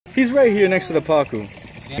He's right here next to the Paku.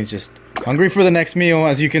 He's just hungry for the next meal,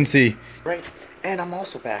 as you can see. Right, and I'm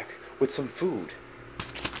also back with some food.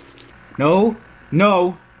 No,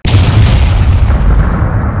 no.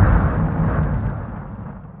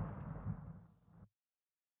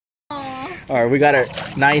 Alright, we got our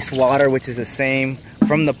nice water, which is the same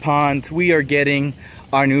from the pond. We are getting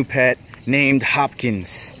our new pet named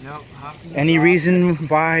Hopkins. Nope, Hopkins. Any reason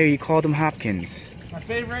why you called him Hopkins? My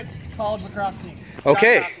favorite college lacrosse team.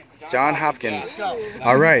 Okay, John Hopkins. Yeah.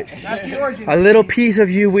 Alright, That's the origin. a little piece of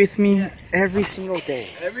you with me every single day.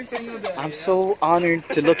 Every single day. I'm so honored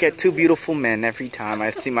to look at two beautiful men every time I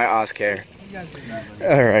see my Oscar.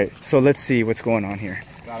 Alright, so let's see what's going on here.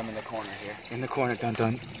 Got him in the corner here. In the corner, dun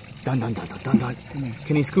dun. Dun dun dun dun dun dun.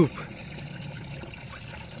 Can he scoop?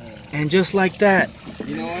 And just like that,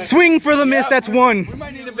 You know what? swing for the miss. That's one. We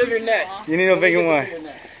might need a bigger net. You need a bigger one.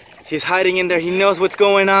 He's hiding in there. He knows what's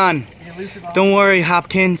going on. Don't worry,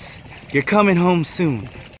 Hopkins. You're coming home soon.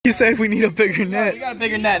 He said we need a bigger We net. got a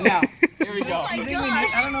bigger net now. Here we go. Oh my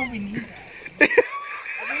gosh. I don't know if we need that.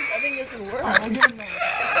 I think this can work. We'll give him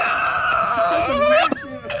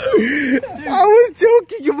I was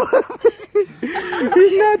joking about him.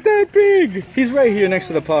 He's not that big. He's right here next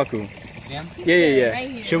to the Paku. See him? Yeah. Right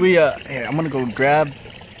here. Should we, here, I'm gonna go grab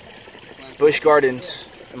Busch Gardens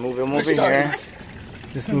and move him over here.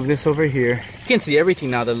 Just move this over here. You can see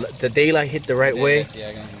everything now. The daylight hit the right way.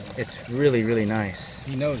 Yeah, It's really, really nice.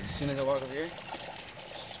 he knows. As soon as I walk over here,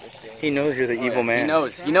 He knows you're the evil man. He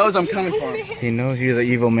knows. He knows I'm coming for him. He knows you're the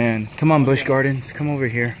evil man. Come on, Busch Gardens. Come over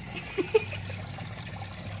here.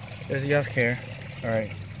 There's Yask here.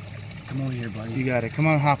 Alright. Come over here, buddy. You got it. Come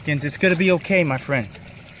on, Hopkins. It's gonna be okay, my friend.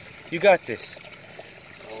 You got this.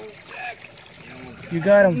 You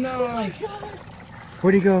got him. No.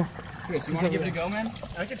 Where'd he go? Chris, you want to give it a go, man?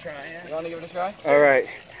 I could try, yeah. You want to give it a try? Alright.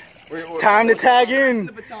 We're Time to tag in.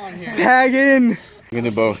 the baton here. Tag in. We can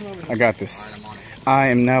do both. I got this. I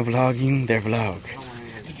am now vlogging their vlog.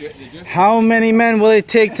 How many men will it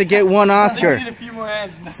take to get one Oscar? We need a few more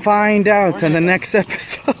hands. Find out in the next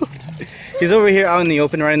episode. He's over here out in the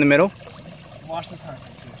open, right in the middle. Watch the time.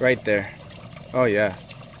 Right there. Oh yeah.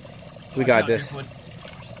 We got this.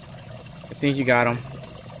 I think you got him.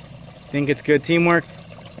 Think it's good teamwork?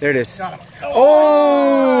 There it is. Got him.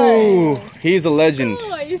 Oh! He's a legend.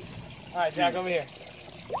 Nice. Alright, Jack, over here.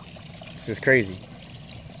 This is crazy.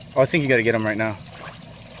 Oh, I think you gotta get him right now.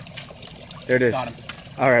 There it is. Got him.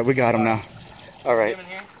 Alright, we got him now. Alright.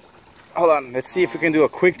 Hold on. Let's see if we can do a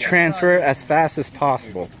quick transfer as fast as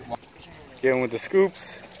possible. Get him with the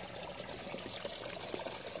scoops.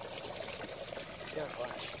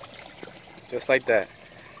 Just like that.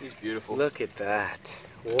 He's beautiful. Look at that.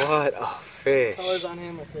 What a fish. Colors on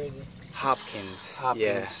him are crazy. Hopkins. Hopkins.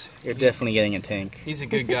 Yeah, you're definitely getting a tank. He's a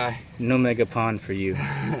good guy. No mega pond for you.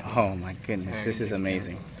 Oh my goodness, this is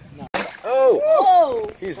amazing. Whoa.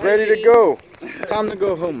 He's ready to go. Time to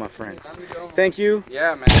go home, my friends. Thank you.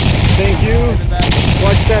 Yeah, man. Thank you.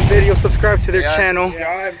 Watch that video. Subscribe to their Yeah, channel.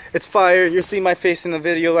 subscribe. It's fire. You'll see my face in the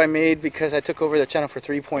video I made because I took over the channel for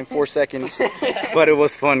 3.4 seconds. But it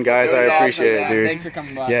was fun, guys. It was I appreciate awesome, it, man. dude. Thanks for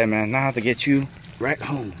coming by. Yeah, man. Now I have to get you right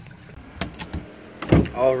home.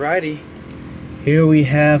 Alrighty. Here we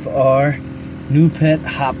have our new pet,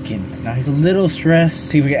 Hopkins. Now he's a little stressed.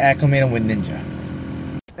 See if we can acclimate him with Ninja.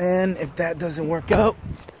 And if that doesn't work out,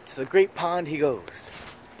 to the great pond he goes.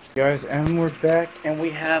 Guys, and we're back, and we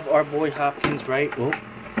have our boy Hopkins, right? Whoa.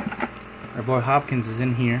 Our boy Hopkins is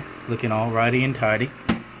in here, looking all righty and tidy.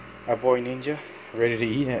 Our boy Ninja, ready to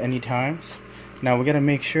eat at any times. Now we gotta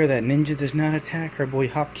make sure that Ninja does not attack our boy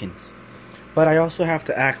Hopkins. But I also have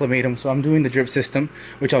to acclimate him, so I'm doing the drip system,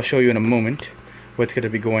 which I'll show you in a moment. What's gonna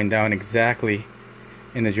be going down exactly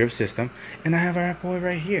in the drip system. And I have our boy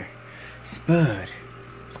right here, Spud.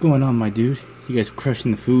 What's going on, my dude? You guys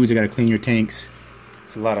crushing the foods. I gotta clean your tanks.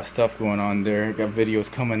 There's a lot of stuff going on there. Got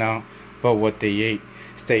videos coming out about what they ate.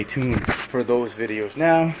 Stay tuned for those videos.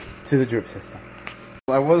 Now to the drip system.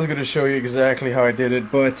 I was gonna show you exactly how I did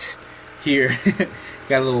it, but here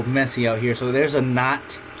got a little messy out here. So there's a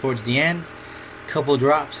knot towards the end, couple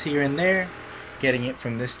drops here and there, getting it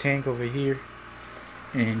from this tank over here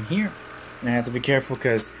and here. And I have to be careful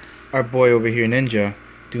because our boy over here, Ninja,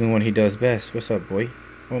 doing what he does best. What's up, boy?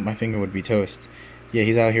 Oh, my finger would be toast. Yeah,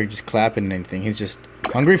 he's out here just clapping and anything. He's just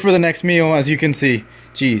hungry for the next meal, as you can see.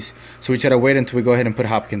 Jeez. So we try to wait until we go ahead and put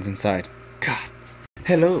Hopkins inside. God.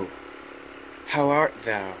 Hello. How art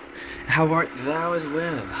thou? How art thou as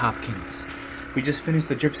well, Hopkins? We just finished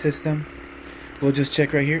the drip system. We'll just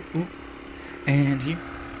check right here. Ooh. And here.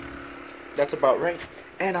 That's about right.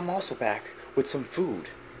 And I'm also back with some food.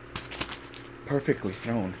 perfectly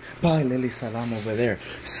thrown by Lily Salam over there.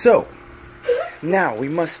 So, now we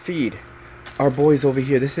must feed our boys over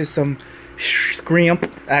here. This is some scrimp,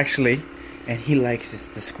 actually. And he likes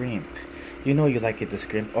the scrimp. You know you like it, the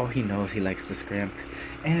scrimp. Oh, he knows he likes the scrimp.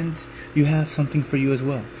 And you have something for you as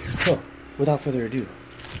well. So, without further ado,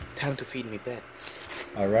 time to feed me bets.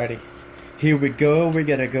 Alrighty. Here we go. We're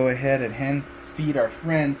gonna go ahead and hand feed our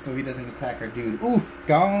friend so he doesn't attack our dude. Ooh,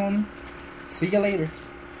 gone. See you later.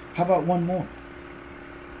 How about one more?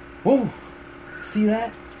 Whoa. See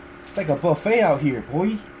that? It's like a buffet out here,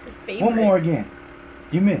 boy. It's his favorite. One more again.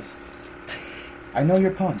 You missed. I know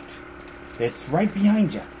you're pumped. It's right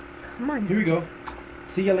behind you. Come on. Here we go.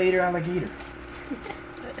 See you later, alligator.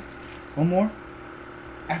 One more.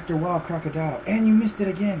 After a while, crocodile. And you missed it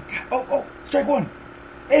again. Oh, strike one.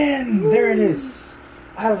 And there it is.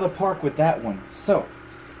 Out of the park with that one. So,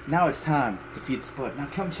 now it's time to feed Spud. Now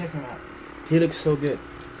come check him out. He looks so good.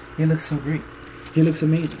 He looks so great. He looks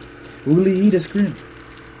amazing. Will he eat a scrimp?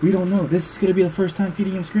 We don't know. This is going to be the first time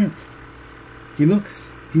feeding him scrimp. He looks.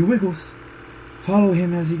 He wiggles. Follow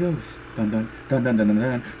him as he goes. Dun dun dun dun dun dun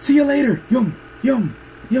dun. See you later. Yum, yum,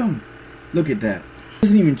 yum. Look at that.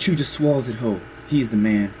 Doesn't even chew, just swallows it whole. He's the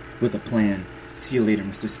man with a plan. See you later,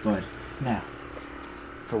 Mr. Spud. Now,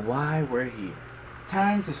 for why we're here.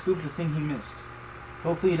 Time to scoop the thing he missed.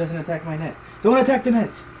 Hopefully he doesn't attack my net. Don't attack the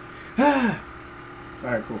net. Ah.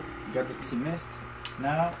 Alright, cool. You got the piece he missed.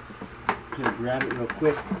 Now, I'm gonna grab it real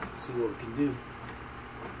quick. See what we can do.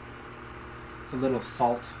 It's a little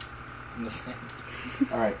salt from the sand.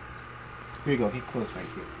 Alright. Here you go. Get close right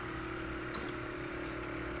here.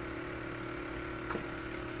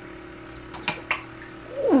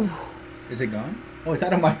 Ooh. Is it gone? Oh, it's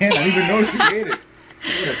out of my hand. I didn't even notice you ate it.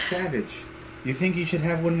 What a savage. You think you should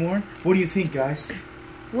have one more? What do you think, guys?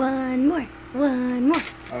 One more. One more.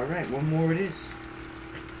 Alright, one more it is.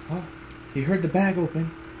 Oh, you heard the bag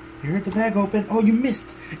open. You heard the bag open. Oh, you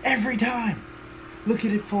missed every time. Look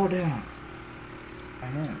at it fall down. I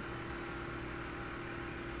know.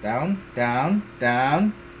 Down, down,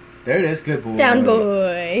 down. There it is. Good boy. Down,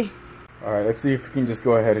 boy. Alright, let's see if we can just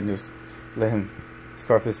go ahead and just let him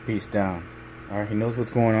scarf this piece down. Alright, he knows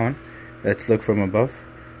what's going on. Let's look from above.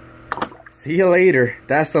 See you later.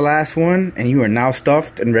 That's the last one, and you are now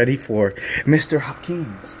stuffed and ready for Mr.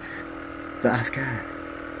 Hopkins, the Oscar.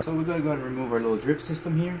 So we're gonna go ahead and remove our little drip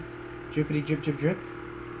system here. Drippity drip drip drip.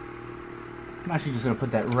 I'm actually just gonna put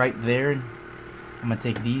that right there, and I'm gonna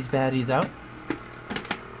take these baddies out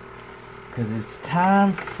because it's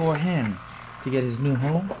time for him to get his new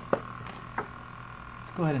home.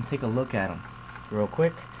 Let's go ahead and take a look at him real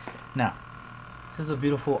quick. Now, this is a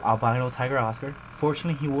beautiful albino tiger Oscar.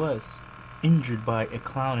 Fortunately, he was injured by a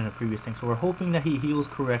clown in a previous thing, so we're hoping that he heals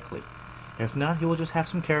correctly. If not, he will just have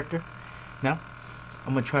some character. Now,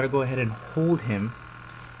 I'm going to try to go ahead and hold him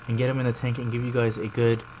and get him in the tank and give you guys a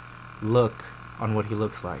good look on what he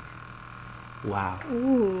looks like. Wow.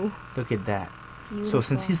 Ooh. Look at that. Beautiful. So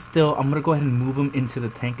since he's still, I'm going to go ahead and move him into the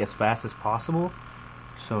tank as fast as possible.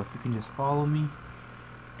 So if you can just follow me.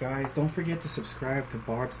 Guys, don't forget to subscribe to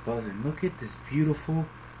Barb's Buzzin'. Look at this beautiful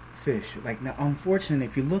fish. Like, now, unfortunately,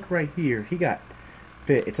 if you look right here, he got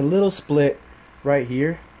bit. It's a little split right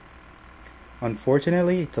here.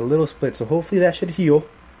 Unfortunately, it's a little split. So hopefully that should heal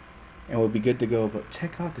and we'll be good to go. But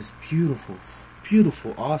check out this beautiful,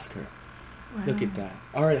 beautiful Oscar. Wow. Look at that.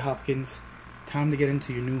 Alright, Hopkins. Time to get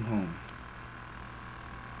into your new home.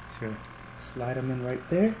 So, slide him in right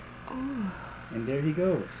there. Oh. And there he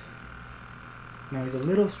goes. Now he's a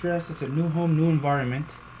little stressed. It's a new home, new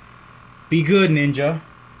environment. Be good, Ninja.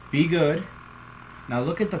 Be good. Now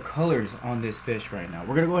look at the colors on this fish right now.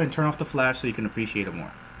 We're going to go ahead and turn off the flash so you can appreciate it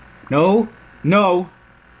more. No. No.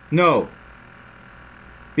 No.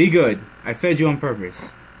 Be good. I fed you on purpose.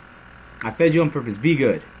 I fed you on purpose. Be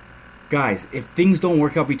good. Guys, if things don't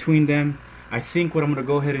work out between them, I think what I'm going to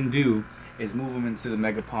go ahead and do is move him into the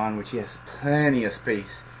mega pond, which he has plenty of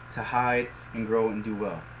space to hide and grow and do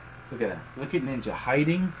well. Look at that. Look at Ninja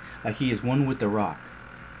hiding like he is one with the rock.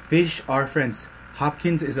 Fish are friends.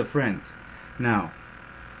 Hopkins is a friend. Now,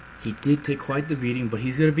 he did take quite the beating, but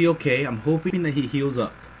he's going to be okay. I'm hoping that he heals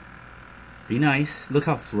up. Be nice. Look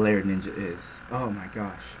how flared Ninja is. Oh my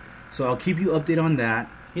gosh. So I'll keep you updated on that.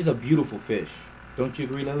 He's a beautiful fish. Don't you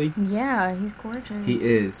agree, Lily? Yeah, he's gorgeous. He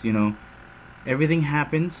is, you know. Everything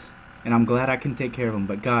happens, and I'm glad I can take care of him.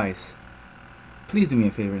 But guys, please do me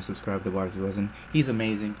a favor and subscribe to Barb's Buzzin'. He's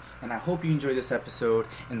amazing. And I hope you enjoy this episode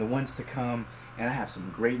and the ones to come. And I have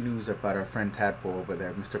some great news about our friend Tadpole over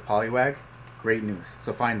there, Mr. Pollywag. Great news.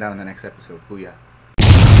 So find out in the next episode. Booyah.